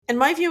And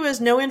my view is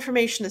no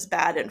information is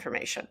bad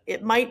information.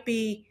 It might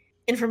be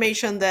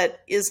information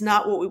that is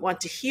not what we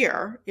want to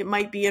hear. It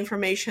might be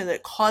information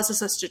that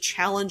causes us to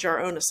challenge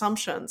our own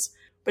assumptions.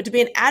 But to be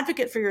an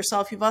advocate for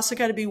yourself, you've also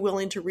got to be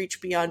willing to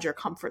reach beyond your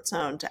comfort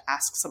zone to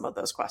ask some of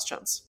those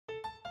questions.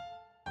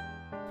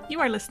 You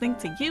are listening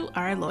to You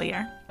Are a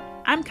Lawyer.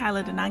 I'm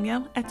Kyla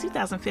Denano, a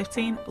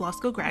 2015 law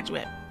school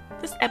graduate.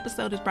 This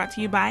episode is brought to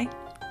you by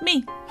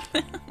me.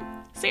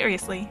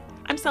 Seriously,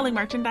 I'm selling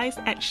merchandise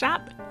at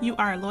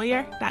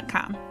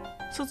shopyouarelawyer.com.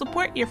 So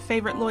support your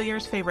favorite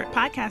lawyer's favorite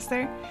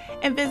podcaster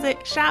and visit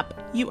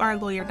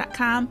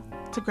shopyouarelawyer.com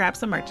to grab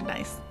some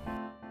merchandise.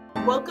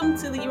 Welcome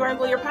to the You Are a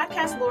Lawyer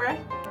podcast, Laura.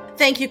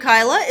 Thank you,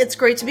 Kyla. It's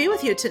great to be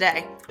with you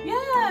today.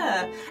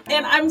 Yeah,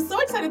 and I'm so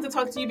excited to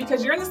talk to you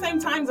because you're in the same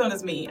time zone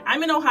as me.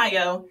 I'm in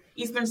Ohio,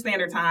 Eastern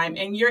Standard Time,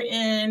 and you're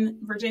in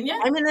Virginia?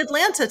 I'm in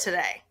Atlanta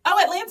today. Oh,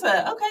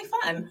 Atlanta. Okay,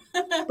 fun.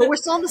 But we're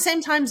still in the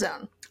same time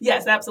zone.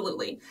 Yes,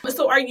 absolutely.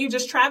 So are you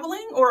just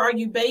traveling or are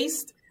you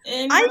based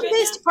in Virginia? I'm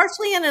based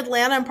partially in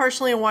Atlanta and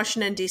partially in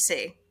Washington, D.C.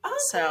 Okay.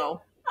 So,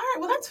 all right,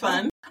 well, that's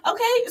fun.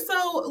 Okay,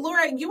 so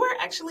Laura, you are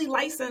actually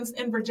licensed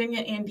in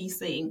Virginia and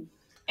D.C.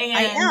 And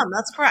I am,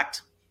 that's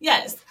correct.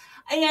 Yes,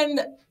 and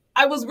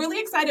I was really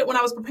excited when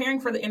I was preparing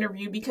for the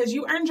interview because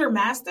you earned your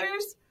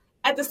master's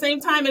at the same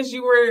time as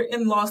you were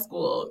in law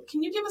school.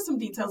 Can you give us some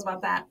details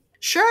about that?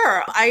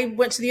 Sure. I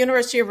went to the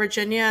University of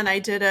Virginia and I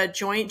did a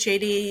joint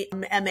JD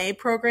MA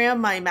program.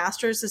 My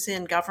master's is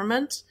in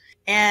government.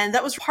 And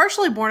that was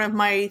partially born of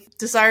my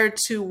desire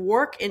to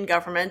work in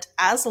government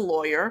as a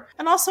lawyer.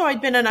 And also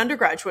I'd been an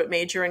undergraduate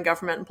major in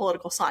government and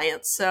political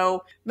science.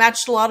 So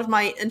matched a lot of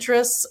my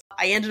interests.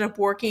 I ended up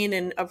working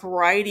in a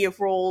variety of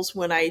roles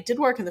when I did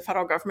work in the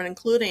federal government,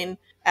 including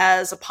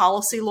as a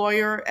policy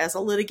lawyer, as a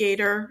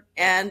litigator,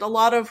 and a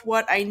lot of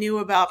what I knew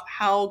about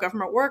how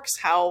government works,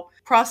 how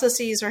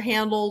processes are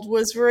handled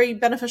was very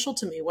beneficial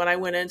to me when I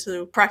went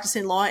into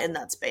practicing law in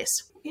that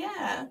space.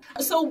 Yeah.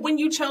 So when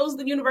you chose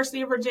the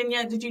University of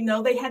Virginia, did you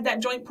know they had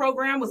that joint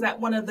program? Was that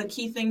one of the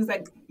key things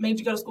that made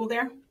you go to school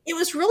there? It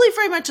was really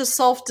very much a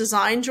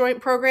self-designed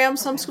joint program.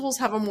 Some schools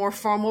have a more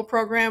formal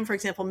program. For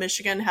example,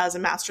 Michigan has a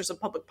Master's of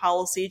Public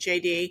Policy,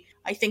 JD.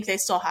 I think they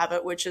still have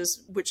it, which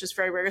is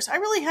very rigorous. I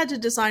really had to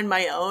design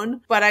my own,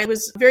 but I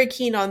was very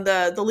keen on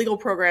the legal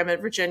program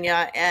at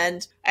Virginia,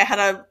 and I had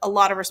a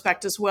lot of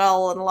respect as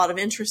well and a lot of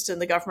interest in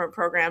the government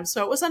program.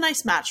 So it was a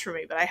nice match for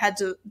me, but I had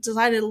to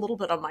design it a little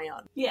bit on my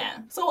own. Yeah.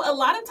 So a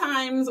lot of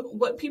times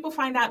what people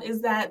find out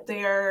is that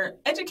their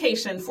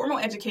education, formal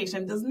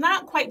education, does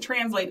not quite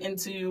translate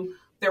into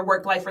their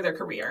work life or their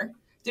career.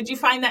 Did you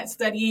find that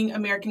studying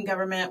American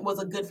government was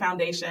a good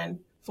foundation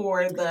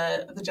for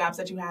the jobs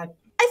that you had?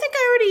 I think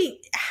I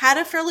already had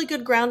a fairly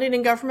good grounding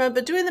in government,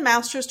 but doing the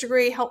master's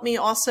degree helped me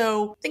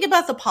also think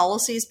about the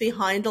policies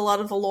behind a lot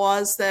of the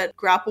laws that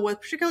grapple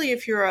with, particularly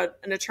if you're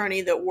an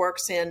attorney that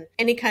works in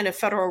any kind of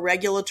federal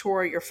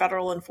regulatory or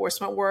federal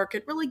enforcement work.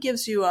 It really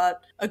gives you a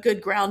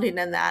good grounding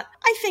in that.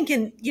 I think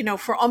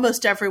for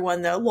almost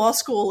everyone, though, law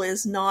school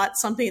is not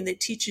something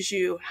that teaches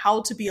you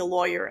how to be a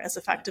lawyer as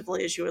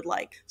effectively as you would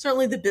like.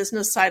 Certainly the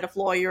business side of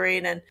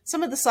lawyering and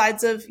some of the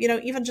sides of,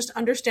 even just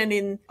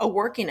understanding a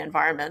working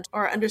environment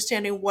or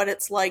understanding what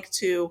it's like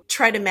to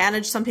try to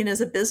manage something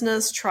as a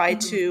business, try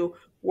to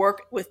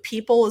work with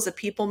people as a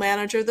people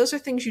manager. Those are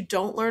things you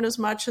don't learn as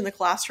much in the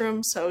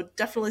classroom. So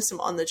definitely some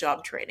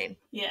on-the-job training.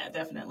 Yeah,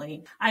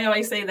 definitely. I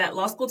always say that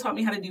law school taught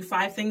me how to do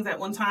 5 things at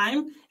one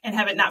time and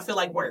have it not feel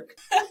like work.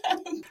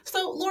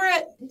 So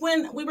Laura,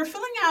 when we were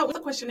filling out the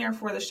questionnaire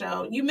for the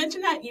show, you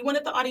mentioned that you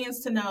wanted the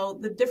audience to know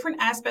the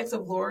different aspects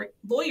of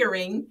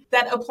lawyering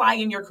that apply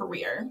in your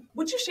career.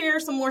 Would you share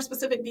some more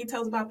specific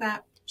details about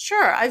that?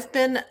 Sure. I've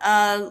been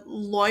a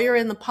lawyer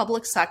in the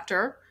public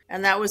sector,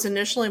 and that was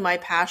initially my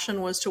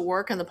passion, was to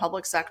work in the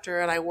public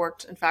sector. And I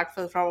worked, in fact,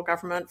 for the federal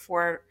government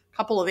for a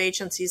couple of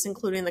agencies,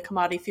 including the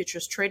Commodity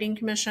Futures Trading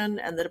Commission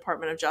and the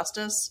Department of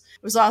Justice. I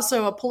was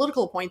also a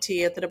political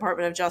appointee at the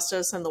Department of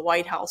Justice and the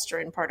White House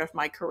during part of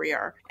my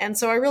career. And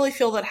so I really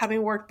feel that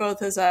having worked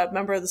both as a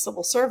member of the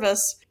civil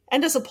service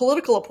and as a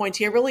political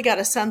appointee, I really got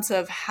a sense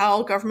of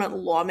how government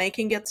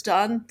lawmaking gets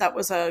done. That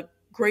was a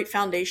great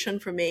foundation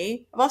for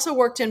me. I've also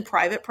worked in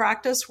private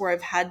practice where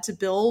I've had to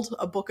build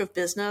a book of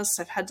business.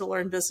 I've had to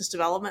learn business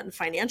development and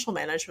financial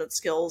management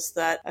skills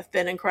that have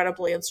been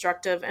incredibly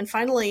instructive. And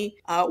finally,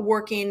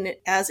 working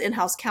as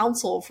in-house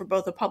counsel for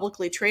both a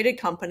publicly traded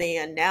company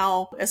and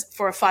now as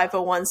for a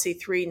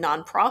 501c3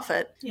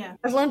 nonprofit. Yeah.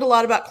 I've learned a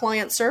lot about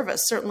client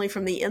service, certainly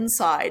from the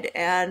inside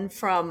and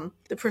from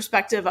the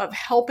perspective of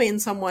helping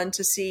someone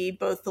to see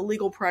both the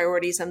legal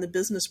priorities and the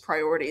business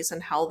priorities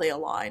and how they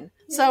align.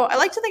 Yeah. So I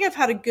like to think I've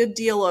had a good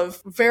deal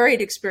of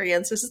varied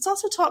experiences. It's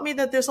also taught me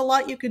that there's a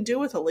lot you can do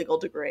with a legal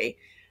degree.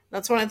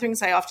 That's one of the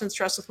things I often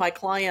stress with my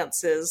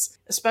clients is,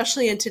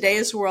 especially in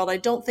today's world, I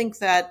don't think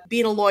that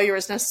being a lawyer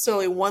is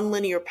necessarily one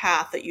linear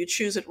path that you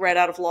choose it right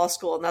out of law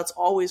school and that's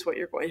always what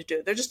you're going to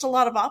do. There's just a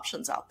lot of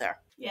options out there.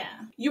 Yeah.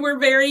 You were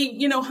very,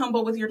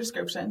 humble with your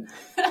description,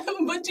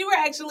 but you were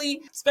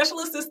actually special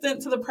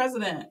assistant to the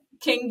president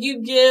Can you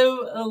give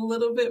a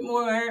little bit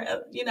more,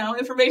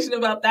 information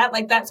about that,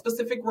 like that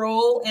specific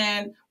role?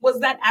 And was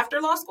that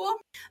after law school?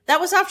 That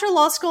was after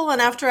law school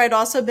and after I'd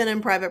also been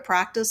in private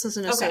practice as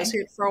an Okay.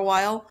 associate for a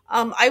while.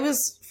 I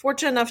was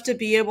fortunate enough to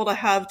be able to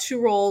have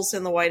two roles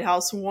in the White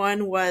House.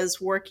 One was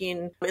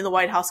working in the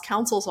White House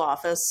counsel's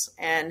office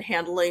and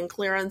handling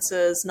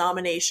clearances,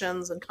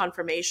 nominations, and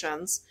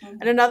confirmations.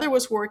 And another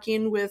was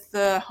working with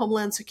the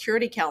Homeland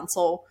Security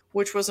Council,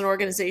 which was an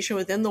organization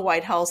within the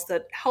White House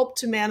that helped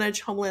to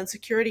manage Homeland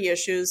Security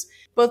issues,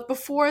 both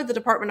before the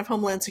Department of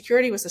Homeland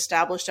Security was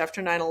established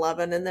after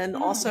 9/11, and then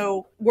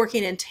also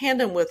working in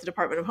tandem with the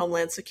Department of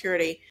Homeland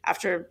Security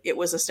after it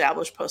was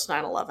established post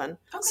 9/11.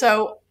 Okay.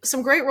 So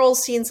some great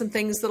roles, seeing some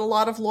things that a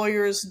lot of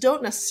lawyers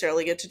don't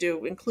necessarily get to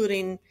do,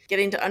 including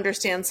getting to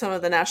understand some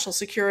of the national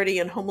security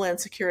and Homeland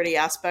Security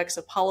aspects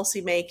of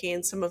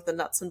policymaking, some of the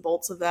nuts and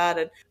bolts of that,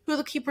 and who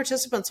the key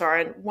participants are.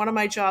 And one of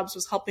my jobs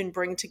was helping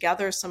bring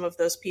together some of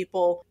those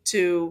people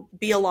to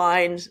be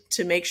aligned,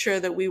 to make sure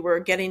that we were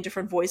getting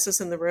different voices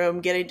in the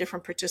room, getting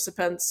different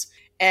participants,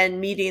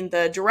 and meeting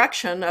the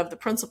direction of the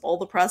principal,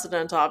 the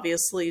president,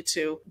 obviously,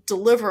 to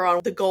deliver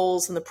on the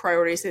goals and the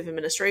priorities of the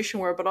administration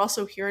were, but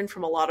also hearing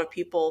from a lot of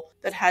people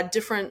that had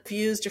different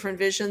views, different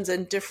visions,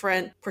 and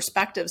different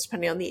perspectives,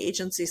 depending on the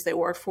agencies they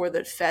worked for,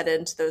 that fed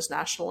into those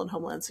national and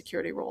Homeland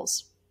Security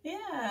roles.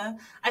 Yeah,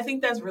 I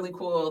think that's really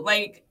cool.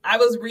 Like, I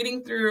was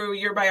reading through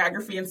your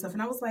biography and stuff,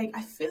 and I was like,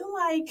 I feel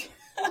like,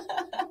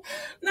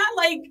 not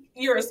like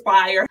you're a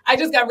spy, or I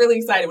just got really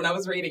excited when I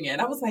was reading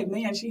it. I was like,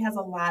 man, she has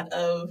a lot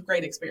of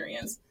great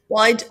experience.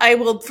 Well, I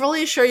will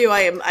fully assure you,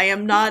 I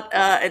am not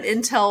an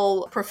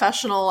intel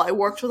professional. I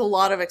worked with a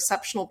lot of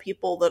exceptional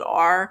people that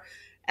are,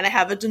 and I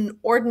have an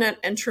inordinate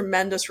and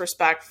tremendous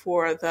respect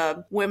for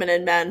the women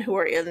and men who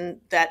are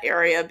in that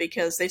area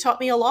because they taught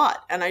me a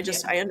lot. And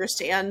I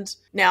understand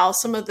now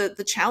some of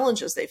the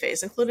challenges they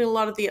face, including a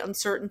lot of the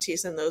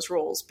uncertainties in those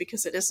roles,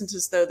 because it isn't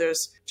as though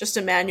there's just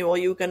a manual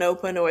you can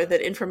open or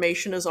that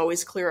information is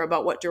always clear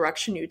about what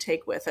direction you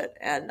take with it.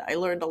 And I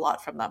learned a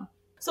lot from them.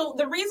 So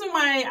the reason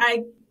why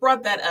I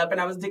brought that up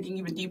and I was digging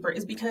even deeper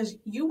is because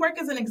you work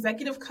as an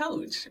executive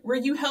coach where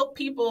you help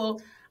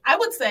people, I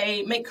would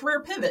say, make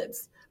career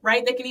pivots,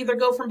 right? They can either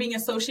go from being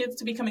associates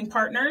to becoming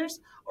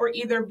partners or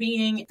either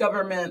being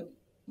government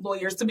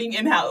lawyers to being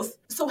in-house.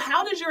 So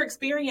how does your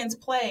experience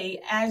play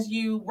as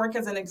you work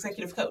as an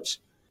executive coach?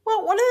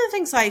 Well, one of the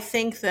things I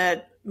think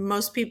that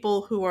most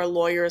people who are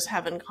lawyers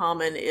have in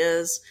common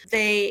is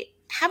they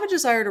have a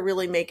desire to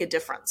really make a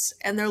difference.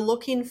 And they're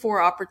looking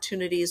for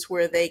opportunities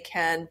where they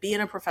can be in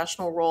a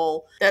professional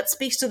role that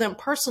speaks to them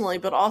personally,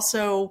 but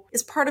also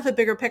is part of a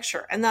bigger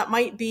picture. And that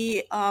might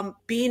be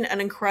being an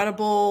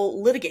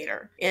incredible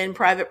litigator in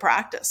private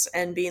practice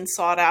and being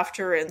sought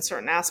after in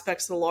certain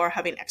aspects of the law, or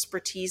having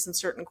expertise in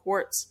certain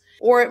courts.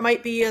 Or it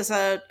might be as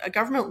a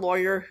government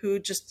lawyer who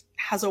just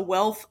has a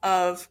wealth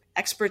of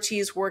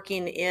expertise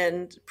working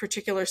in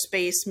particular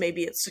space.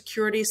 Maybe it's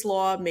securities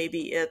law,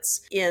 maybe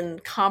it's in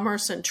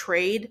commerce and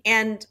trade.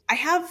 And I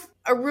have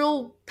a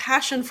real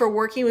passion for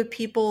working with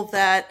people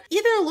that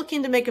either are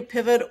looking to make a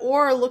pivot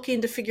or are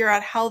looking to figure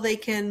out how they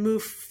can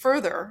move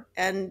further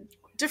and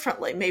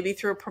differently, maybe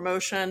through a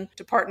promotion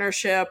to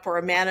partnership or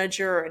a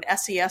manager or an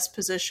SES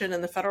position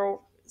in the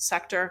federal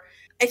sector.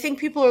 I think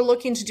people are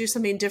looking to do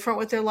something different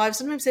with their lives.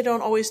 Sometimes they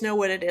don't always know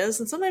what it is.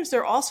 And sometimes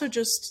they're also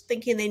just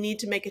thinking they need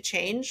to make a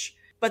change,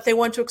 but they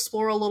want to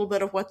explore a little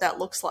bit of what that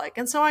looks like.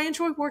 And so I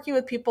enjoy working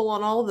with people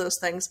on all of those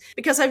things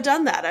because I've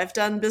done that. I've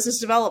done business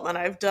development.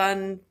 I've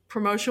done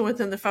promotion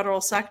within the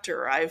federal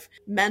sector. I've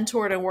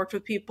mentored and worked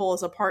with people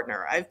as a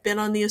partner. I've been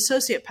on the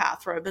associate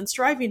path where I've been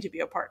striving to be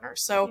a partner.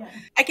 So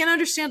I can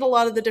understand a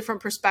lot of the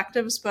different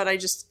perspectives, but I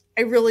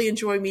really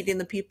enjoy meeting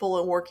the people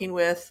and working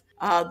with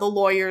the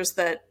lawyers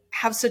that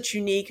have such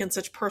unique and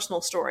such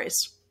personal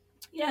stories.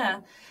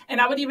 Yeah.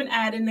 And I would even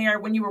add in there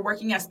when you were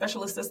working as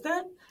special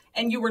assistant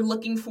and you were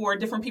looking for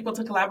different people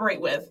to collaborate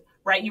with,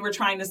 right? You were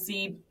trying to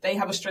see they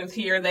have a strength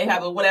here, they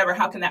have a whatever,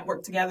 how can that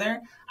work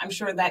together? I'm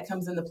sure that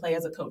comes into play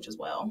as a coach as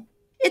well.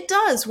 It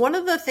does. One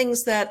of the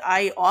things that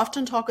I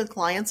often talk with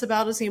clients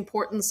about is the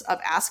importance of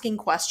asking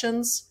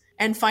questions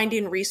and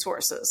finding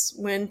resources.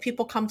 When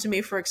people come to me,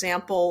 for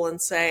example,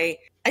 and say,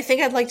 I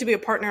think I'd like to be a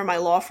partner in my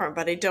law firm,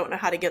 but I don't know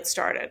how to get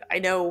started. I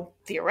know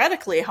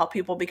theoretically how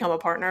people become a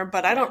partner,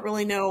 but I don't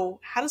really know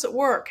how does it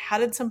work? How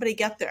did somebody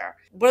get there?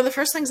 One of the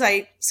first things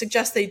I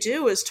suggest they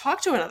do is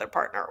talk to another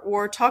partner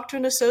or talk to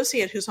an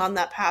associate who's on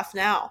that path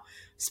now.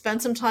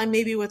 Spend some time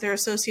maybe with their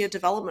associate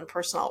development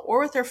personnel or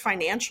with their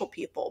financial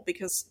people,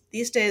 because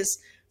these days,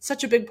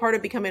 such a big part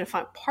of becoming a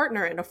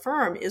partner in a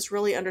firm is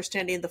really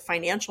understanding the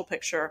financial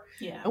picture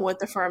and what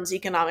the firm's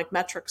economic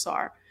metrics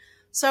are.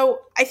 So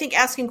I think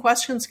asking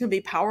questions can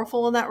be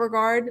powerful in that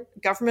regard.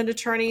 Government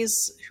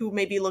attorneys who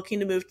may be looking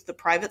to move to the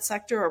private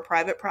sector or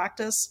private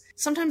practice,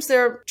 sometimes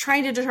they're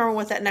trying to determine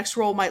what that next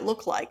role might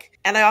look like.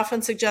 And I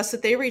often suggest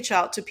that they reach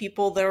out to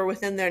people that are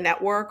within their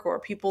network or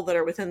people that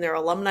are within their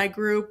alumni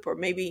group or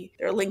maybe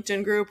their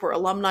LinkedIn group or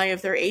alumni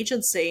of their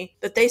agency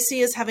that they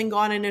see as having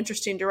gone in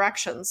interesting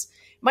directions.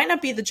 It might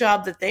not be the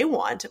job that they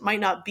want. It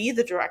might not be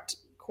the direct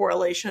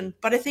correlation,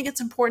 but I think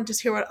it's important to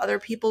hear what other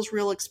people's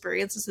real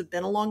experiences have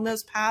been along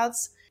those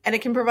paths. And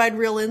it can provide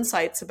real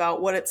insights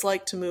about what it's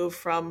like to move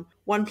from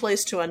one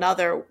place to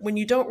another when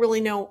you don't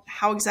really know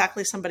how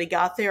exactly somebody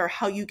got there or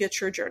how you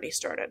get your journey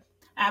started.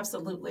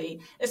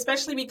 Absolutely.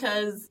 Especially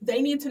because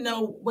they need to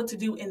know what to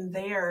do in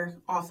their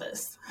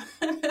office,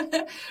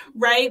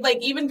 right? Like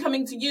even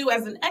coming to you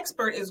as an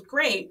expert is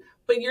great,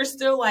 but you're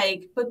still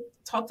like, but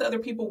talk to other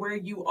people where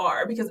you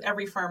are because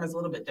every firm is a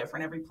little bit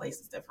different. Every place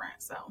is different.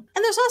 So,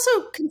 and there's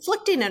also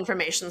conflicting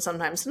information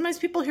sometimes. Sometimes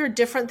people hear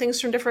different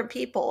things from different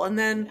people. And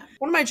then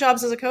one of my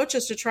jobs as a coach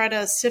is to try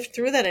to sift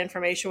through that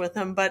information with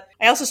them. But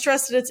I also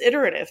stress that it's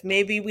iterative.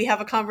 Maybe we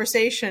have a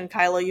conversation,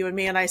 Kyla, you and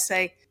me, and I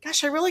say,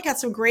 gosh, I really got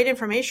some great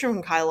information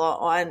from Kyla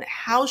on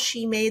how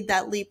she made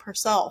that leap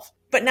herself.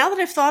 But now that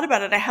I've thought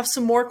about it, I have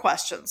some more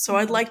questions. So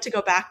I'd like to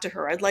go back to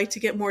her. I'd like to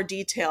get more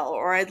detail,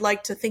 or I'd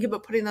like to think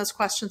about putting those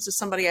questions to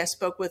somebody I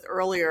spoke with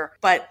earlier.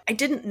 But I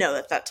didn't know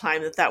at that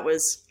time that that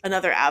was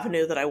another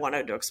avenue that I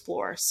wanted to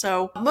explore.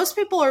 So most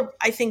people are,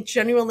 I think,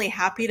 genuinely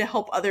happy to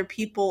help other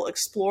people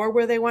explore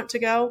where they want to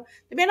go.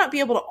 They may not be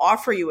able to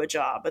offer you a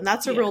job, and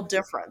that's a real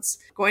difference.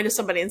 Going to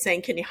somebody and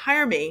saying, can you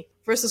hire me?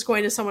 Versus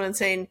going to someone and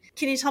saying,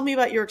 can you tell me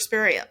about your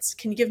experience?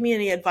 Can you give me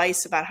any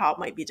advice about how it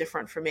might be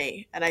different for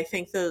me? And I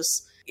think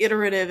those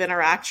iterative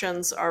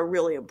interactions are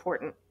really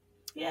important.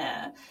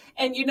 Yeah.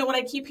 And you know what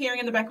I keep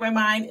hearing in the back of my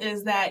mind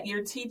is that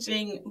you're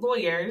teaching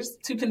lawyers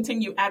to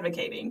continue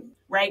advocating,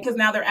 right? Because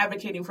now they're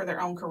advocating for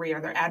their own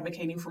career. They're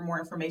advocating for more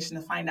information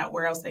to find out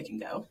where else they can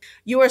go.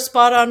 You are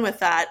spot on with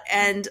that.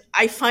 And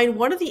I find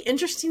one of the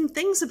interesting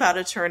things about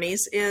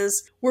attorneys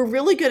is we're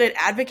really good at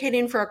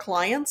advocating for our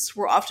clients.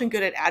 We're often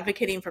good at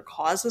advocating for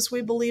causes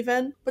we believe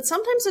in. But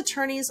sometimes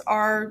attorneys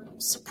are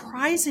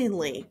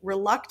surprisingly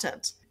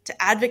reluctant to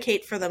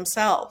advocate for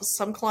themselves.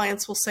 Some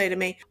clients will say to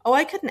me, oh,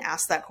 I couldn't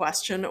ask that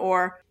question,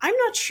 or I'm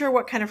not sure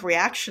what kind of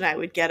reaction I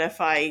would get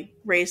if I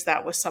raised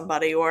that with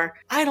somebody, or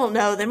I don't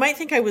know, they might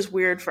think I was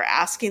weird for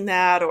asking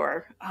that,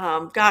 or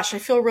gosh, I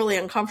feel really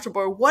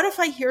uncomfortable. Or what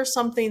if I hear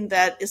something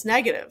that is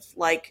negative,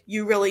 like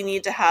you really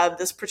need to have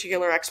this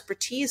particular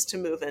expertise to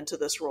move into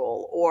this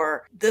role,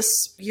 or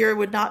this year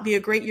would not be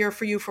a great year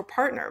for you for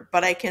partner,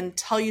 but I can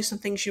tell you some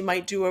things you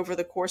might do over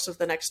the course of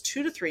the next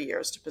 2 to 3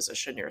 years to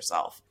position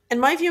yourself.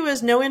 And my view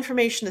is no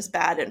information is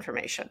bad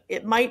information.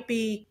 It might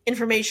be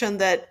information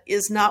that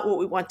is not what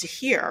we want to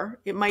hear.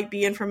 It might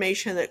be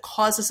information that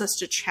causes us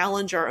to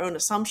challenge our own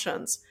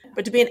assumptions.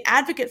 But to be an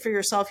advocate for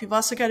yourself, you've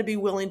also got to be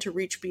willing to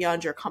reach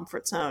beyond your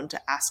comfort zone to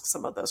ask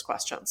some of those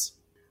questions.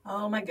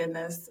 Oh my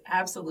goodness,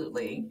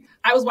 absolutely.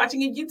 I was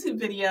watching a YouTube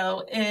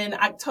video in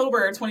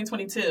October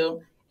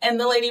 2022. And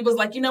the lady was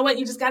like, you know what?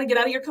 You just got to get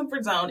out of your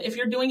comfort zone. If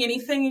you're doing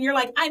anything and you're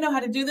like, I know how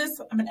to do this,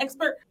 I'm an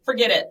expert,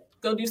 forget it.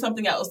 Go do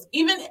something else.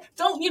 Even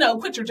don't,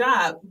 quit your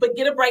job, but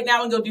get up right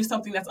now and go do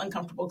something that's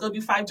uncomfortable. Go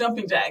do 5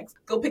 jumping jacks.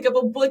 Go pick up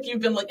a book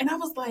you've been looking. And I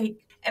was like,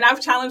 and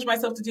I've challenged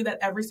myself to do that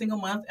every single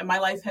month. And my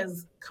life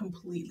has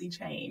completely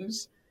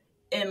changed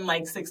in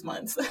like 6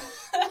 months.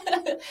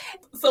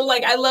 So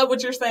I love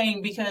what you're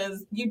saying,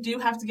 because you do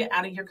have to get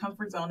out of your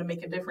comfort zone to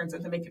make a difference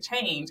and to make a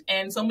change.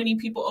 And so many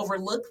people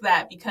overlook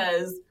that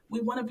because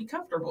we want to be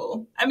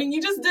comfortable. I mean,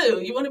 you just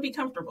do. You want to be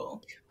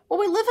comfortable. Well,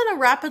 we live in a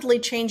rapidly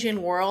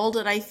changing world.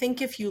 And I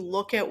think if you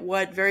look at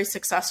what very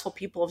successful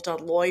people have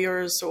done,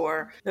 lawyers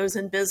or those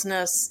in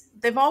business,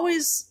 they've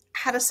always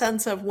had a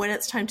sense of when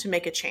it's time to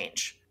make a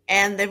change.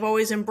 And they've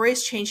always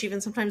embraced change,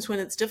 even sometimes when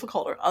it's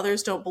difficult or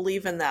others don't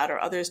believe in that or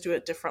others do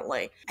it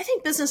differently. I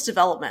think business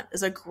development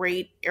is a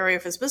great area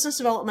for this, business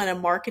development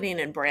and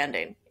marketing and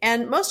branding.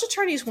 And most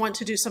attorneys want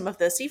to do some of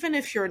this, even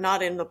if you're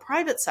not in the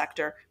private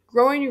sector.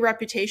 Growing your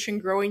reputation,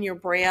 growing your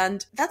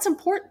brand, that's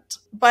important.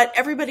 But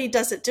everybody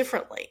does it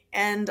differently.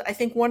 And I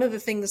think one of the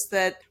things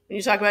that when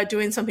you talk about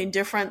doing something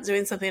different,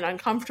 doing something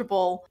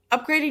uncomfortable,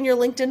 upgrading your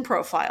LinkedIn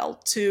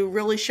profile to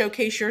really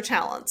showcase your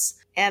talents.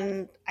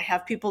 And I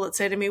have people that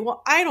say to me,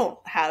 well, I don't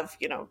have,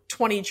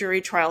 20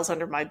 jury trials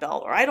under my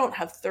belt, or I don't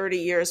have 30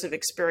 years of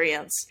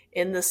experience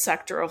in this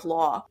sector of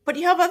law. But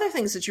you have other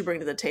things that you bring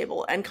to the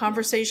table and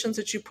conversations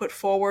that you put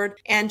forward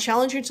and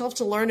challenge yourself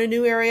to learn a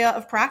new area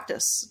of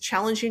practice,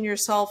 challenging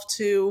yourself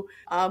to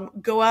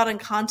go out and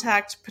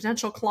contact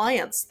potential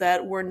clients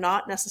that were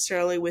not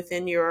necessarily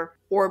within your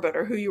orbit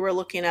or who you were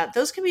looking at.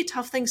 Those can be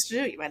tough things to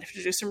do. You might have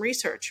to do some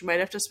research. You might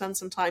have to spend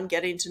some time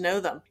getting to know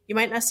them. You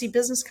might not see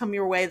business come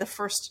your way the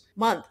first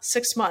month,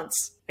 6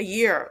 months, a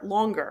year,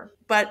 longer.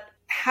 But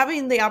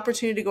having the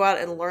opportunity to go out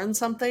and learn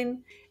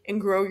something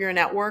and grow your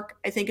network,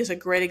 I think is a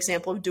great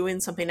example of doing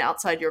something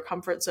outside your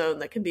comfort zone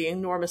that can be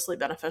enormously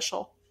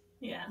beneficial.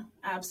 Yeah,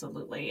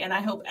 absolutely. And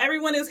I hope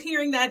everyone is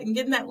hearing that and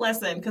getting that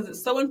lesson because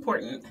it's so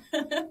important.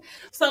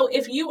 So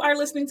if you are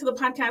listening to the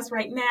podcast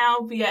right now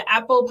via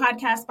Apple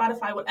Podcast,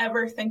 Spotify,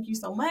 whatever, thank you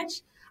so much.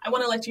 I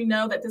want to let you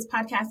know that this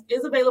podcast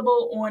is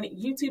available on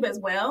YouTube as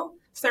well.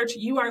 Search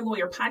You Are a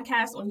Lawyer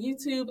Podcast on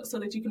YouTube so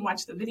that you can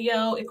watch the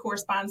video. It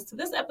corresponds to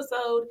this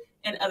episode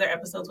and other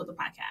episodes with the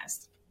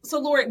podcast. So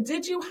Laura,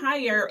 did you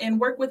hire and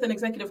work with an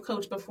executive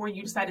coach before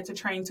you decided to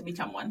train to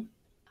become one?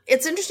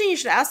 It's interesting you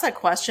should ask that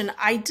question.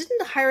 I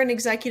didn't hire an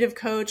executive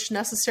coach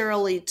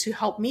necessarily to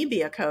help me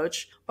be a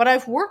coach, but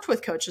I've worked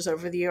with coaches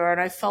over the year and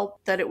I felt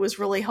that it was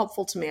really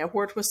helpful to me. I've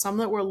worked with some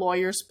that were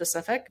lawyer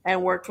specific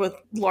and worked with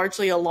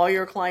largely a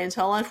lawyer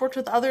clientele. I've worked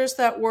with others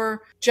that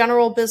were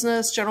general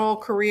business, general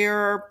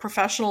career,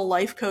 professional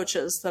life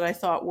coaches that I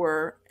thought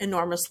were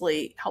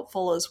enormously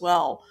helpful as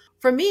well.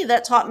 For me,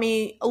 that taught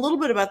me a little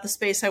bit about the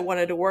space I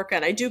wanted to work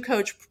in. I do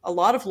coach a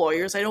lot of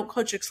lawyers. I don't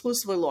coach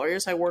exclusively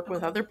lawyers. I work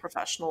with other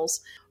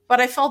professionals.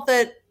 But I felt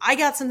that I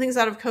got some things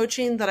out of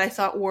coaching that I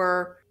thought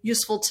were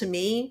useful to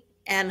me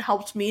and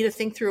helped me to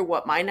think through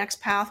what my next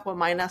path, what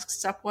my next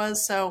step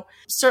was. So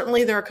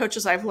certainly there are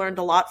coaches I've learned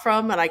a lot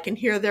from, and I can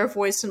hear their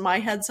voice in my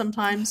head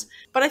sometimes.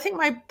 But I think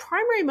my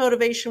primary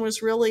motivation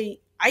was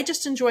really, I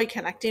just enjoy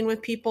connecting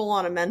with people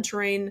on a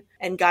mentoring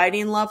and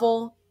guiding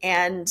level.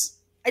 And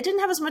I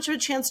didn't have as much of a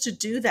chance to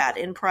do that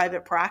in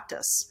private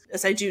practice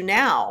as I do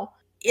now.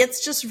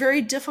 It's just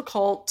very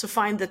difficult to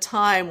find the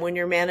time when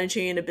you're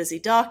managing a busy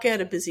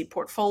docket, a busy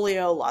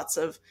portfolio, lots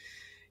of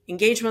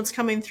engagements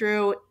coming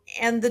through.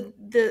 And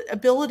the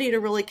ability to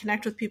really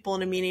connect with people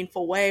in a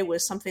meaningful way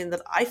was something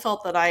that I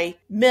felt that I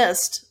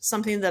missed,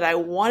 something that I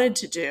wanted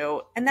to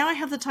do. And now I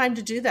have the time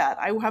to do that.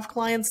 I have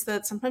clients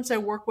that sometimes I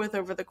work with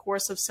over the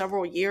course of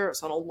several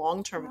years on a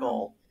long-term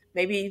goal.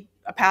 Maybe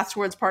a path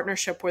towards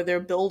partnership where they're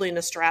building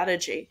a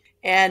strategy.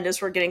 And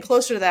as we're getting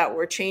closer to that,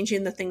 we're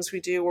changing the things we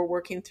do, we're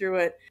working through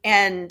it.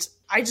 And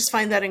I just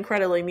find that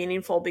incredibly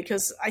meaningful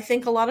because I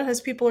think a lot of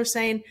times people are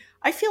saying,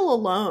 I feel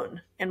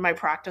alone in my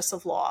practice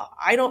of law.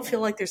 I don't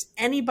feel like there's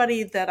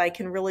anybody that I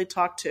can really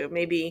talk to.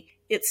 Maybe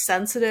it's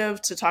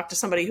sensitive to talk to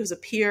somebody who's a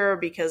peer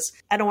because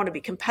I don't want to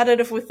be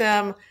competitive with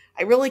them.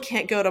 I really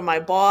can't go to my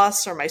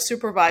boss or my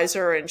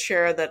supervisor and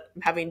share that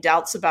I'm having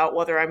doubts about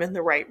whether I'm in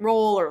the right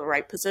role or the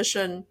right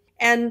position.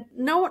 And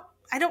no,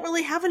 I don't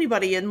really have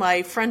anybody in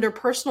my friend or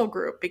personal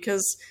group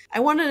because I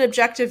want an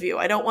objective view.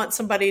 I don't want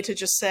somebody to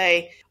just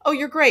say, oh,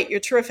 you're great, you're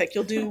terrific,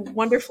 you'll do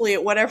wonderfully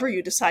at whatever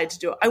you decide to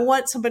do. I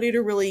want somebody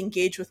to really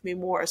engage with me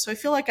more. So I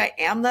feel like I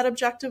am that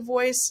objective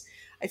voice.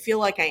 I feel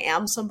like I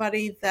am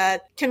somebody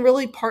that can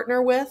really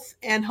partner with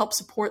and help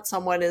support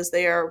someone as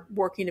they are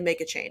working to make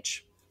a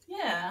change.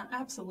 Yeah,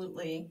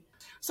 absolutely.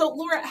 So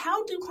Laura,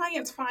 how do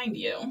clients find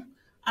you?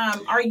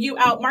 Are you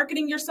out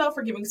marketing yourself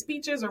or giving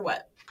speeches or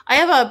what? I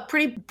have a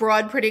pretty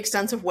broad, pretty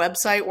extensive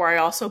website where I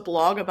also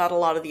blog about a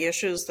lot of the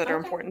issues that are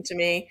important to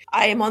me.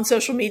 I am on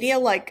social media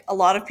like a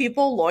lot of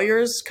people,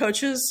 lawyers,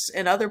 coaches,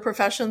 and other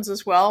professions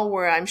as well,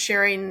 where I'm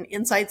sharing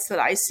insights that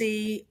I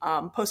see,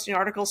 posting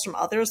articles from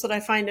others that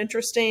I find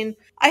interesting.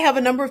 I have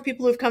a number of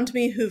people who've come to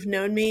me who've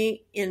known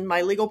me in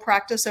my legal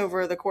practice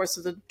over the course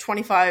of the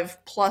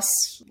 25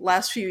 plus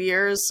last few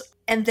years.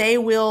 And they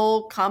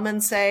will come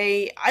and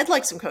say, I'd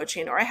like some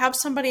coaching, or I have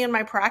somebody in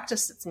my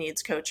practice that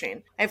needs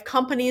coaching. I have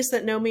companies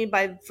that know me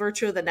by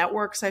virtue of the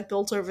networks I've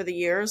built over the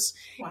years.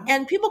 Wow.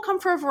 And people come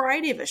for a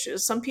variety of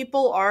issues. Some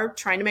people are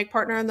trying to make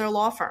partner in their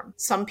law firm.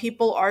 Some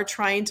people are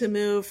trying to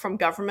move from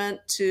government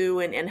to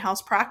an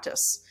in-house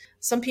practice.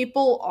 Some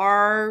people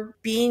are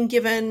being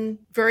given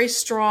very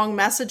strong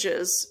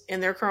messages in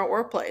their current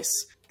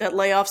workplace that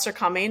layoffs are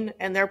coming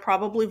and they're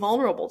probably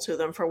vulnerable to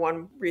them for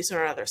one reason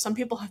or another. Some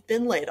people have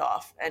been laid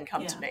off and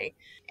come to me.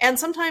 And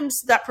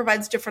sometimes that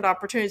provides different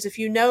opportunities. If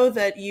you know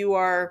that you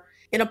are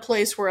in a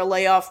place where a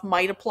layoff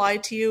might apply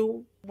to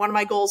you, one of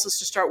my goals is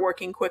to start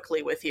working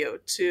quickly with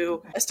you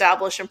to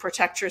establish and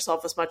protect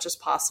yourself as much as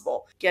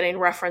possible, getting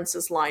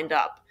references lined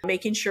up,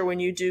 making sure when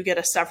you do get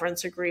a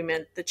severance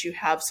agreement that you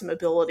have some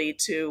ability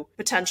to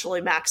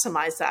potentially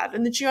maximize that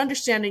and that you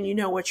understand and you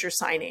know what you're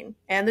signing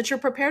and that you're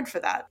prepared for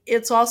that.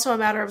 It's also a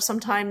matter of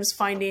sometimes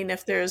finding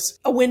if there's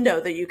a window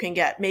that you can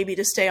get, maybe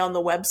to stay on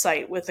the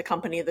website with the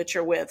company that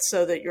you're with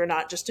so that you're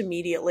not just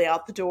immediately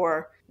out the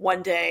door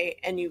one day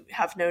and you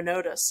have no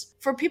notice.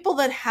 For people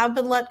that have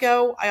been let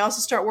go, I also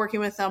start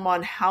working with them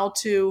on how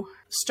to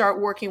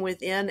start working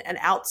within and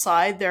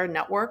outside their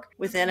network,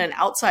 within and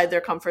outside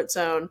their comfort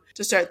zone,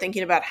 to start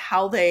thinking about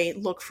how they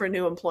look for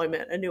new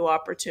employment, a new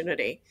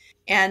opportunity.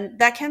 And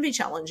that can be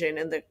challenging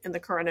in the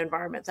current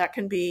environment. That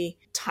can be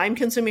a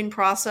time-consuming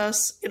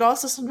process. It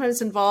also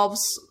sometimes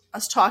involves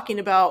us talking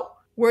about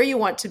where you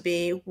want to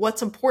be,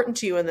 what's important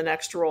to you in the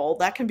next role.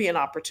 That can be an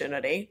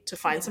opportunity to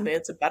find something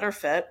that's a better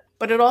fit.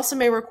 But it also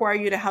may require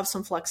you to have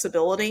some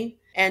flexibility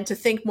and to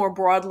think more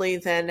broadly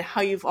than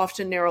how you've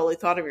often narrowly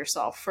thought of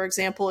yourself. For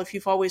example, if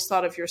you've always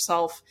thought of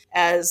yourself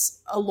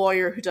as a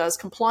lawyer who does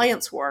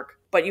compliance work,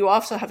 but you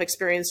also have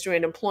experience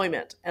doing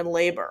employment and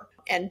labor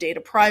and data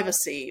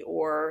privacy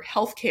or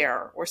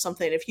healthcare or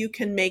something, if you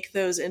can make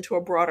those into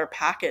a broader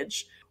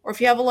package or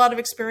if you have a lot of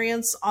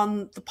experience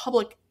on the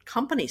public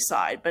company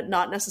side, but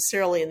not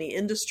necessarily in the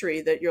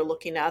industry that you're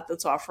looking at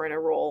that's offering a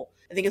role.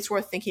 I think it's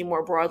worth thinking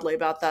more broadly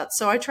about that.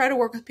 So I try to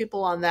work with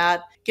people on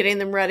that, getting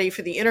them ready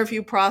for the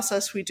interview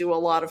process. We do a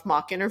lot of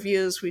mock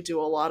interviews. We do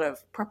a lot of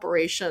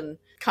preparation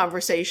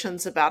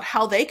conversations about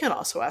how they can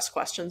also ask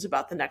questions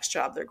about the next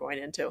job they're going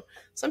into.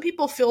 Some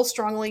people feel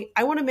strongly,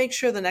 I want to make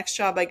sure the next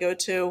job I go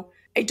to,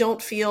 I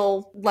don't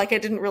feel like I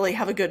didn't really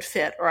have a good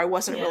fit or I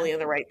wasn't really in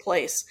the right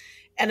place.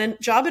 And a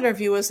job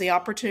interview is the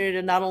opportunity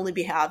to not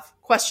only have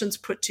questions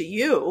put to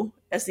you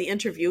as the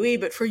interviewee,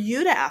 but for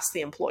you to ask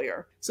the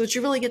employer so that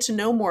you really get to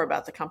know more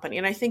about the company.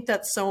 And I think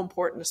that's so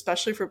important,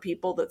 especially for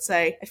people that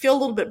say, I feel a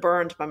little bit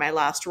burned by my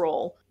last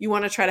role. You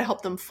want to try to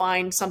help them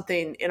find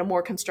something in a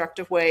more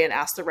constructive way and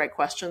ask the right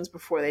questions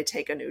before they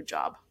take a new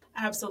job.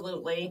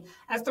 Absolutely.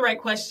 Ask the right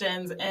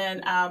questions.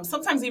 And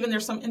sometimes even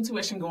there's some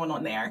intuition going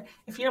on there.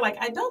 If you're like,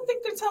 I don't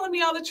think they're telling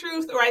me all the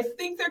truth, or I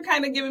think they're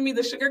kind of giving me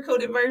the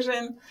sugar-coated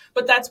version,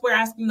 but that's where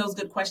asking those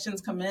good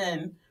questions come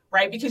in,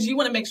 right? Because you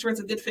want to make sure it's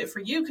a good fit for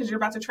you because you're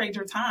about to trade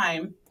your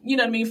time, you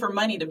know what I mean, for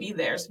money to be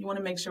there. So you want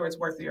to make sure it's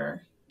worth the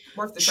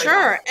trade-off.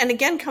 Sure. And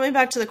again, coming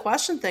back to the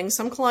question thing,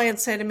 some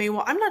clients say to me,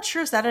 well, I'm not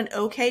sure, is that an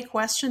okay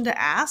question to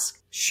ask?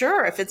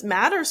 Sure. If it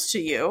matters to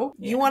you,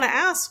 you want to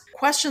ask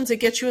questions that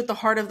get you at the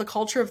heart of the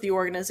culture of the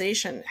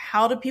organization.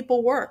 How do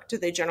people work? Do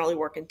they generally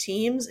work in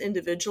teams,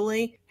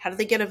 individually? How do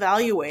they get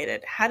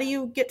evaluated? How do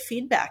you get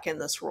feedback in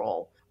this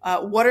role?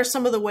 What are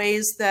some of the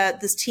ways that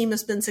this team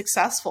has been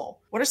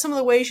successful? What are some of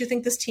the ways you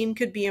think this team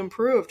could be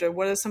improved? Or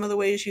what are some of the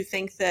ways you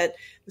think that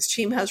this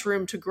team has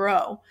room to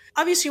grow?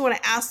 Obviously, you want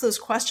to ask those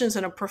questions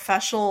in a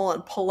professional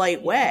and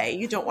polite way.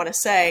 You don't want to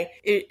say,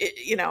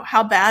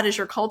 how bad is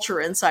your culture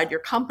inside your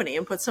company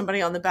and put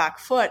somebody on the back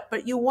foot,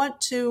 but you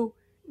want to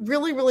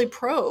really, really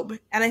probe.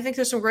 And I think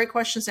there's some great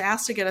questions to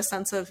ask to get a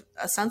sense of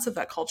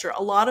that culture.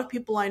 A lot of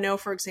people I know,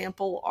 for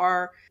example,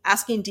 are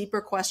asking deeper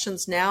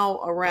questions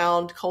now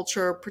around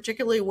culture,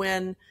 particularly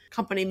when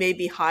company may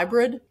be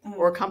hybrid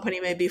or a company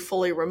may be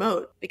fully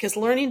remote, because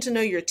learning to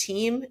know your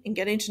team and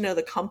getting to know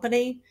the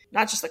company,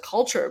 not just the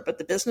culture, but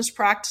the business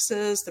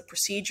practices, the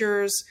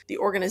procedures, the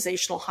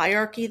organizational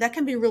hierarchy, that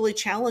can be really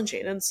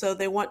challenging. And so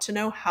they want to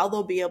know how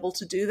they'll be able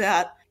to do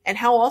that and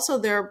how also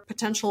their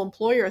potential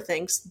employer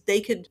thinks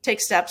they could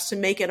take steps to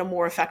make it a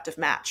more effective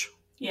match.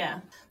 Yeah,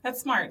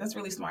 that's smart. That's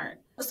really smart.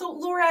 So,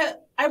 Laura,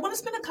 I want to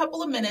spend a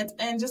couple of minutes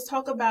and just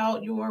talk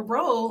about your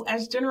role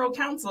as general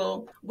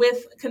counsel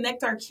with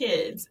Connect Our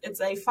Kids.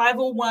 It's a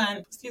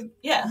 501,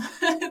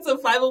 it's a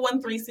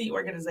 501(c)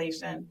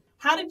 organization.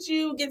 How did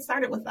you get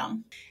started with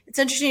them? It's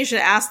interesting you should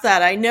ask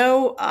that. I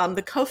know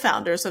the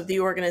co-founders of the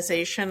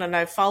organization, and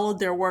I've followed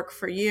their work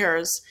for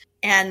years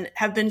and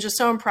have been just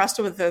so impressed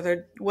with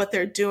what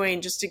they're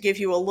doing. Just to give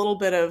you a little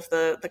bit of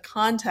the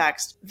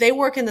context, they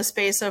work in the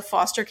space of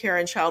foster care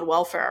and child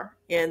welfare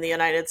in the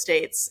United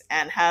States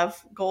and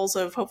have goals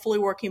of hopefully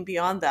working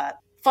beyond that.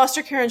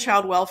 Foster care and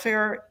child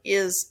welfare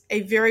is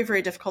a very,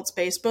 very difficult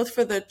space, both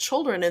for the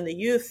children and the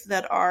youth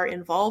that are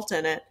involved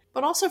in it,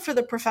 but also for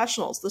the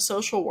professionals, the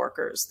social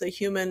workers, the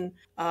human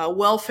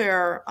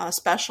welfare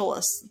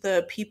specialists,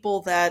 the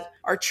people that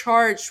are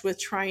charged with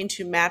trying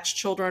to match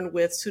children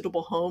with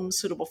suitable homes,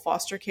 suitable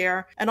foster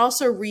care, and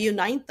also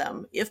reunite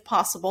them, if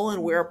possible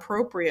and where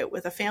appropriate,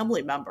 with a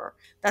family member.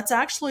 That's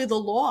actually the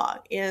law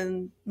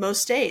in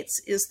most states,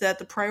 is that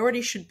the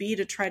priority should be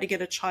to try to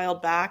get a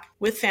child back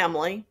with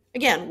family,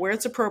 again, where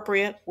it's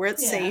appropriate, where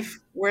it's safe,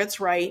 where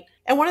it's right.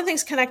 And one of the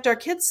things Connect Our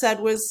Kids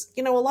said was,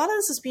 a lot of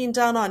this is being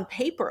done on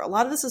paper. A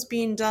lot of this is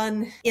being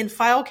done in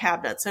file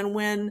cabinets. And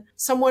when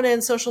someone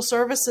in social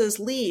services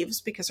leaves,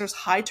 because there's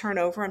high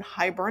turnover and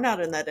high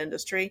burnout in that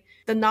industry,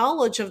 the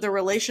knowledge of the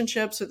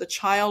relationships or the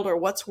child or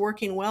what's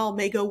working well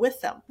may go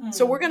with them.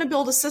 So we're going to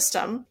build a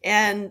system.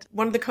 And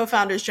one of the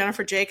co-founders,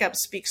 Jennifer Jacobs,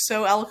 speaks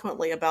so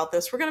eloquently about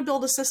this. We're going to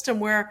build a system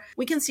where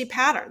we can see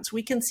patterns,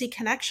 we can see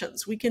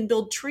connections, we can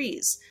build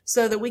trees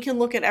so that we can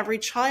look at every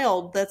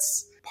child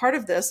that's part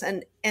of this,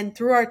 and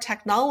through our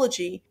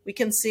technology, we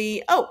can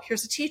see,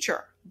 here's a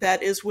teacher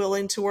that is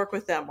willing to work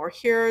with them, or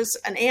here's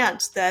an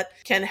aunt that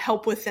can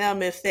help with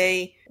them if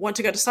they want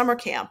to go to summer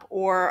camp,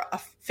 or a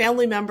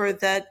family member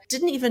that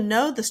didn't even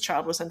know this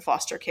child was in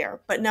foster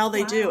care, but now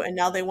they do, and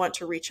now they want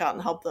to reach out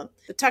and help them.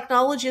 The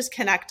technology is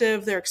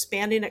connective. They're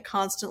expanding it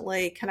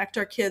constantly. Connect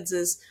Our Kids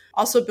is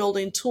also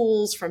building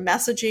tools for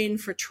messaging,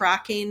 for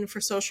tracking,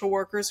 for social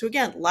workers who,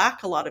 again,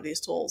 lack a lot of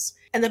these tools.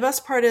 And the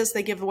best part is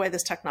they give away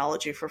this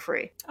technology for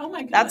free. Oh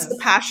my goodness. That's the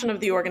passion of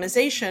the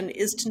organization,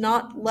 is to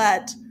not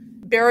let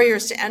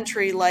barriers to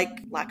entry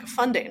like lack of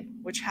funding,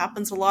 which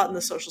happens a lot in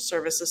the social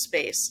services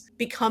space,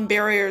 become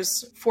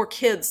barriers for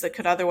kids that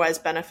could otherwise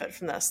benefit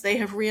from this. They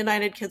have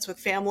reunited kids with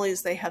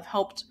families. They have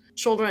helped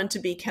children to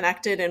be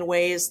connected in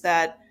ways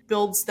that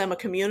builds them a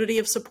community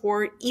of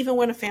support, even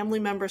when a family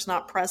member is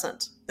not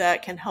present,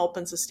 that can help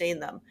and sustain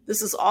them. This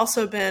has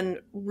also been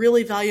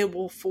really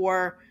valuable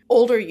for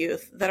older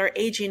youth that are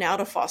aging out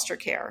of foster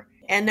care.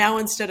 And now,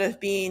 instead of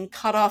being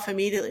cut off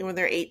immediately when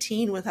they're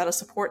 18 without a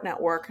support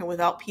network and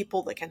without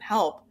people that can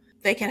help,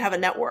 they can have a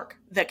network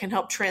that can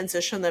help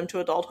transition them to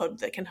adulthood,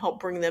 that can help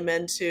bring them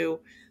into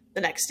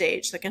the next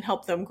stage, that can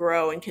help them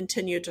grow and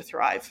continue to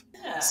thrive.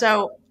 Yeah.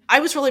 So I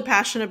was really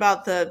passionate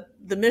about the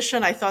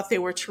mission. I thought they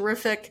were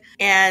terrific.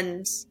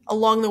 And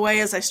along the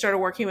way, as I started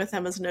working with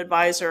them as an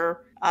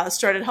advisor,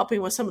 started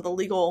helping with some of the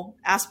legal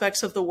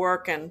aspects of the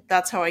work. And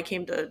that's how I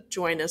came to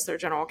join as their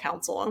general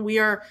counsel. And we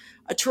are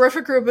a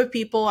terrific group of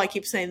people. I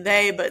keep saying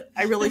they, but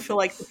I really feel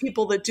like the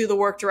people that do the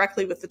work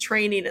directly with the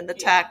training and the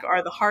tech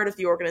are the heart of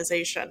the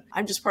organization.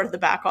 I'm just part of the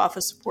back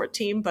office support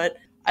team, but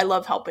I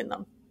love helping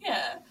them.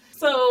 Yeah.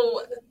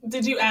 So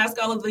did you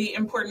ask all of the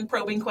important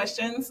probing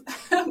questions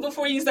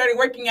before you started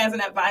working as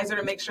an advisor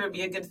to make sure it'd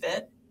be a good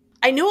fit?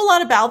 I knew a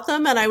lot about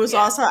them, and I was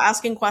also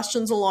asking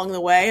questions along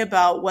the way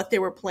about what they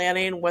were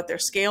planning, what their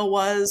scale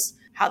was,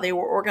 how they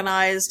were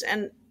organized,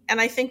 and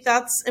I think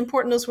that's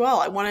important as well.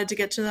 I wanted to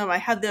get to them. I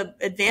had the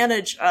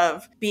advantage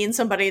of being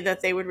somebody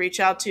that they would reach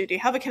out to. Do you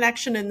have a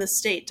connection in this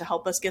state to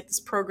help us get this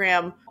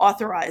program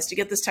authorized, to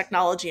get this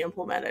technology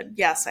implemented?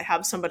 Yes, I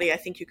have somebody I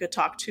think you could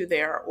talk to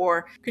there.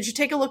 Or could you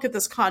take a look at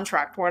this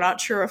contract? We're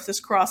not sure if this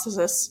crosses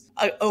us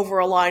over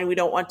a line we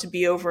don't want to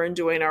be over in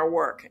doing our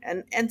work.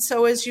 And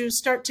so as you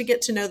start to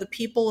get to know the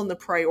people and the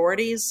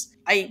priorities,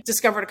 I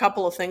discovered a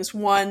couple of things.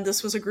 One,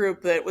 this was a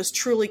group that was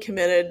truly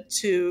committed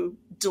to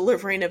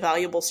delivering a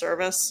valuable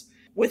service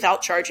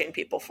without charging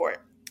people for it.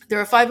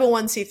 They're a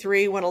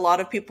 501c3 when a lot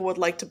of people would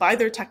like to buy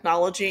their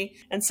technology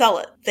and sell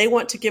it. They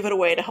want to give it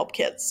away to help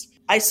kids.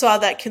 I saw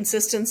that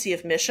consistency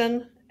of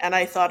mission, and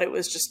I thought it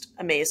was just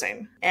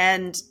amazing.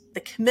 And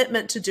the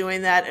commitment to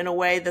doing that in a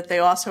way that they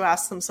also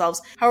ask themselves,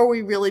 how are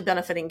we really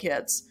benefiting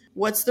kids?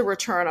 What's the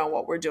return on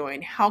what we're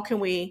doing? How can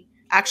we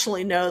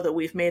actually know that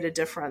we've made a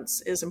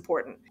difference is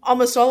important.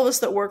 Almost all of us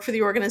that work for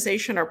the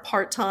organization are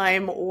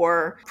part-time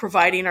or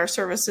providing our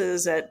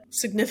services at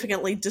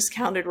significantly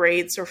discounted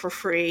rates or for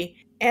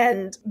free.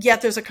 And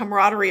yet there's a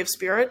camaraderie of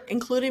spirit,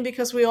 including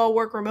because we all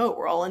work remote.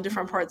 We're all in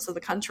different parts of the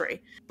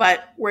country,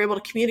 but we're able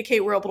to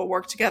communicate, we're able to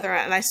work together.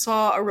 And I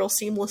saw a real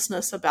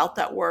seamlessness about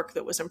that work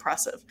that was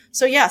impressive.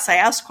 So yes, I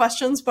asked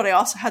questions, but I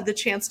also had the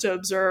chance to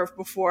observe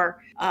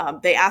before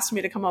they asked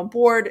me to come on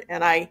board,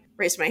 and I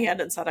raised my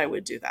hand and said I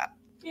would do that.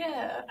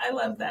 Yeah, I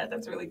love that.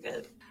 That's really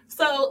good.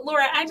 So,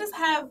 Laura, I just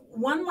have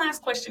one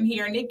last question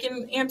here, and you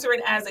can answer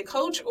it as a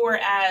coach or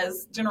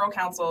as general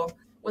counsel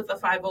with a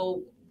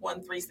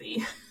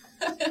 501c3.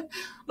 I don't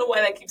know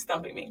why that keeps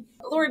stumping me.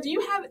 Laura, do you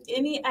have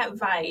any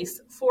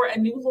advice for a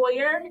new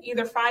lawyer,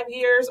 either 5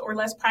 years or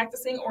less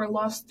practicing, or a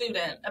law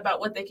student about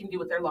what they can do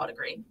with their law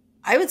degree?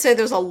 I would say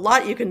there's a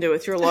lot you can do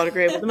with your law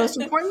degree, but the most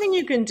important thing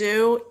you can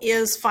do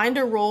is find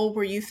a role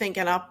where you think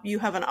you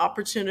have an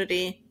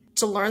opportunity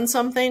to learn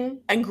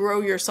something and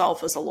grow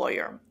yourself as a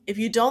lawyer. If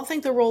you don't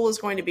think the role is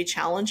going to be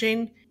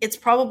challenging, it's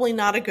probably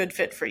not a good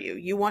fit for you.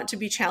 You want to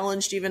be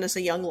challenged even as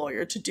a young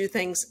lawyer to do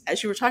things,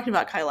 as you were talking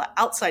about, Kyla,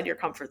 outside your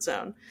comfort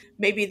zone.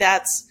 Maybe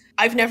that's,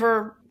 I've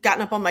never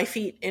gotten up on my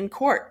feet in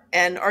court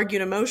and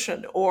argued a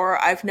motion,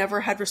 or I've never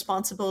had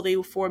responsibility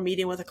for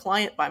meeting with a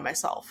client by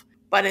myself.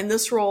 But in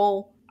this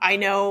role, I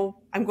know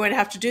I'm going to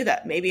have to do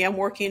that. Maybe I'm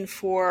working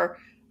for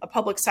a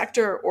public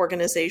sector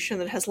organization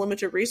that has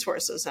limited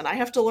resources, and I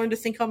have to learn to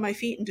think on my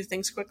feet and do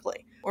things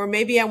quickly. Or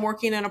maybe I'm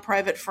working in a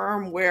private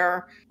firm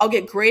where I'll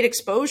get great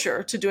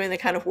exposure to doing the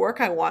kind of work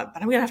I want,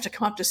 but I'm going to have to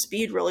come up to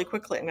speed really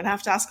quickly. I'm going to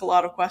have to ask a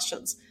lot of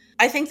questions.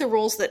 I think the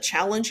roles that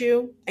challenge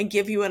you and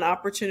give you an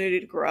opportunity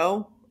to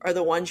grow are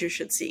the ones you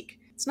should seek.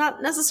 It's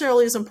not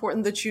necessarily as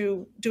important that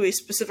you do a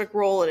specific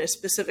role in a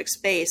specific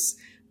space.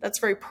 That's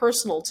very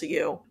personal to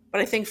you. But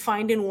I think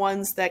finding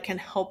ones that can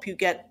help you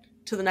get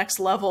to the next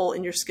level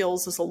in your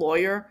skills as a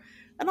lawyer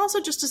and also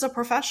just as a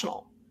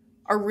professional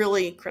are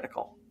really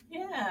critical.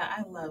 Yeah,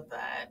 I love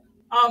that.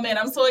 Oh man,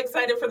 I'm so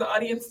excited for the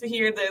audience to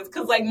hear this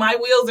because like my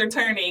wheels are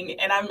turning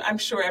and I'm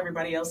sure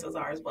everybody else's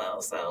are as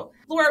well. So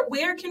Laura,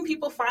 where can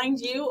people find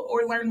you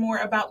or learn more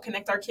about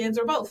Connect Our Kids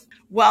or both?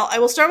 Well, I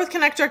will start with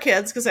Connect Our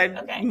Kids because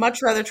I'd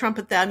much rather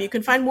trumpet them. You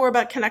can find more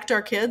about Connect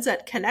Our Kids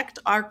at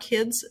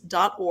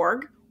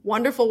connectourkids.org.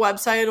 Wonderful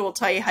website. It will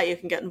tell you how you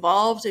can get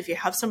involved. If you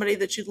have somebody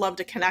that you'd love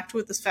to connect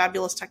with this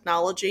fabulous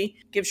technology,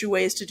 gives you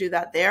ways to do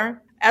that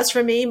there. As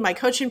for me, my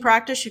coaching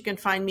practice, you can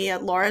find me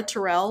at Laura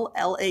Terrell,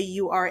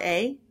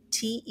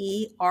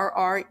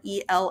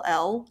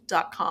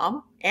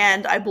 LauraTerrell.com.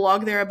 And I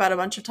blog there about a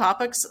bunch of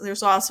topics.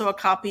 There's also a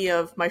copy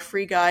of my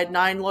free guide,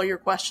 9 Lawyer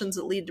Questions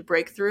That Lead to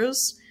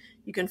Breakthroughs.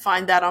 You can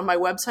find that on my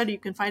website, or you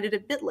can find it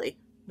at bit.ly,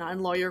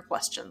 9 Lawyer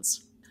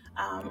Questions.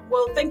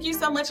 Well, thank you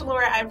so much,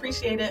 Laura. I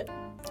appreciate it.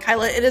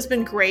 Kyla, it has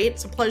been great.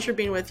 It's a pleasure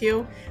being with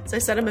you. As I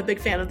said, I'm a big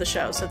fan of the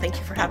show, so thank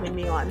you for having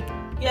me on.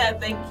 Yeah,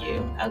 thank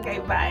you. Okay,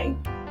 bye.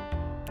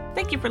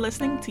 Thank you for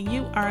listening to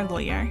You Are a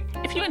Lawyer.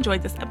 If you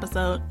enjoyed this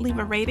episode, leave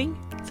a rating,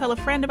 tell a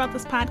friend about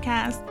this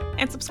podcast,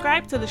 and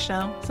subscribe to the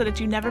show so that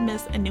you never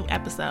miss a new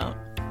episode.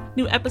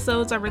 New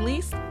episodes are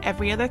released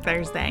every other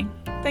Thursday.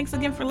 Thanks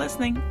again for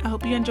listening. I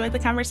hope you enjoyed the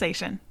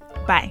conversation.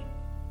 Bye.